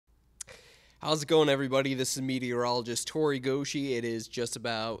How's it going, everybody? This is meteorologist Tori Goshi. It is just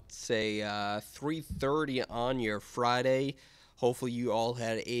about, say, 3:30 on your Friday. Hopefully you all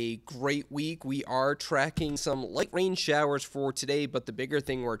had a great week. We are tracking some light rain showers for today, but the bigger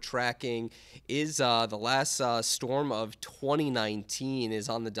thing we're tracking is the last storm of 2019 is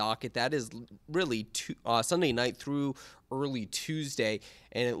on the docket. That is really Sunday night through early Tuesday,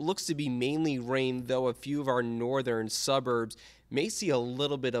 and it looks to be mainly rain, though a few of our northern suburbs may see a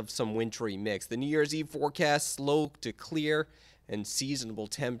little bit of some wintry mix. The New Year's Eve forecast, slow to clear and seasonable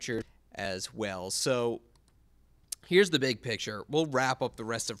temperatures as well. So here's the big picture. We'll wrap up the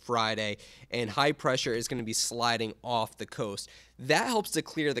rest of Friday, and high pressure is going to be sliding off the coast. That helps to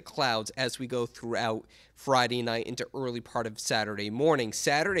clear the clouds as we go throughout Friday night into early part of Saturday morning.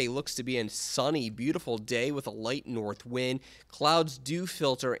 Saturday looks to be a sunny, beautiful day with a light north wind. Clouds do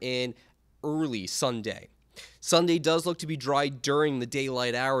filter in early Sunday. Sunday does look to be dry during the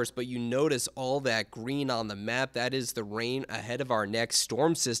daylight hours, but you notice all that green on the map. That is the rain ahead of our next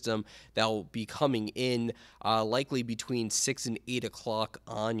storm system that will be coming in likely between 6 and 8 o'clock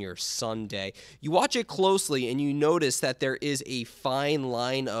on your Sunday. You watch it closely and you notice that there is a fine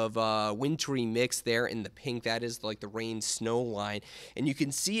line of wintry mix there in the pink. That is like the rain-snow line. And you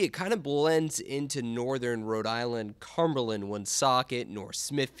can see it kind of blends into northern Rhode Island, Cumberland, Woonsocket, North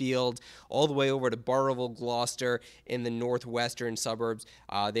Smithfield, all the way over to Burrillville, Gloucester, in the northwestern suburbs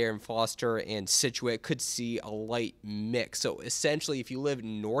there in Foster and Scituate could see a light mix. So essentially, if you live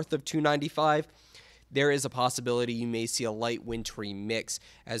north of 295, there is a possibility you may see a light wintry mix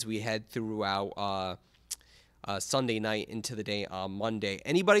as we head throughout Sunday night into the day on Monday.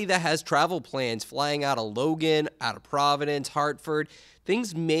 Anybody that has travel plans flying out of Logan, out of Providence, Hartford,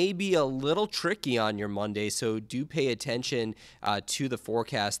 things may be a little tricky on your Monday, so do pay attention to the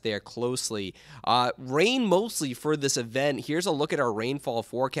forecast there closely. Rain mostly for this event. Here's a look at our rainfall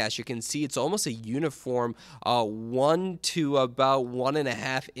forecast. You can see it's almost a uniform 1 to about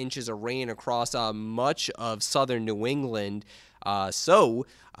 1.5 inches of rain across much of southern New England.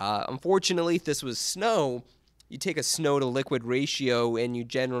 Unfortunately, if this was snow, you take a snow to liquid ratio and you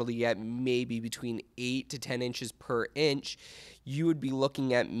generally get maybe between 8 to 10 inches per inch. You would be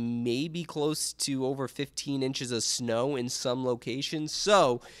looking at maybe close to over 15 inches of snow in some locations.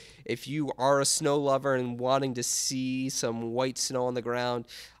 So if you are a snow lover and wanting to see some white snow on the ground,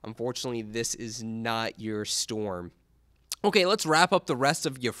 unfortunately, this is not your storm. Okay, let's wrap up the rest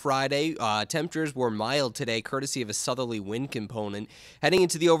of your Friday. Temperatures were mild today, courtesy of a southerly wind component. Heading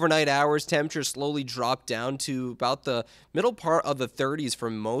into the overnight hours, temperatures slowly dropped down to about the middle part of the 30s for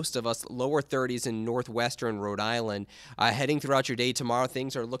most of us, lower 30s in northwestern Rhode Island. Heading throughout your day tomorrow,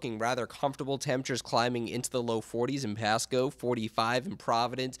 things are looking rather comfortable. Temperatures climbing into the low 40s in Pasco, 45 in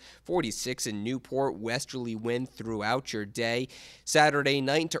Providence, 46 in Newport, westerly wind throughout your day. Saturday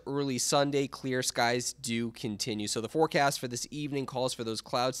night to early Sunday, clear skies do continue. So the forecast for this evening calls for those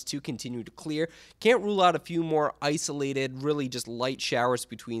clouds to continue to clear. Can't rule out a few more isolated, really just light showers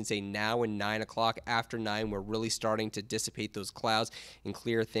between, say, now and 9 o'clock. After 9, we're really starting to dissipate those clouds and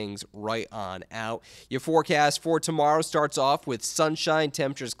clear things right on out. Your forecast for tomorrow starts off with sunshine,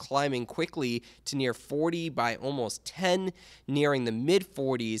 temperatures climbing quickly to near 40 by almost 10, nearing the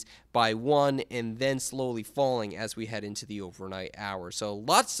mid-40s by 1, and then slowly falling as we head into the overnight hours. So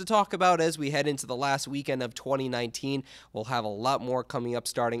lots to talk about as we head into the last weekend of 2019. We'll have a lot more coming up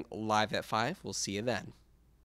starting live at 5. We'll see you then.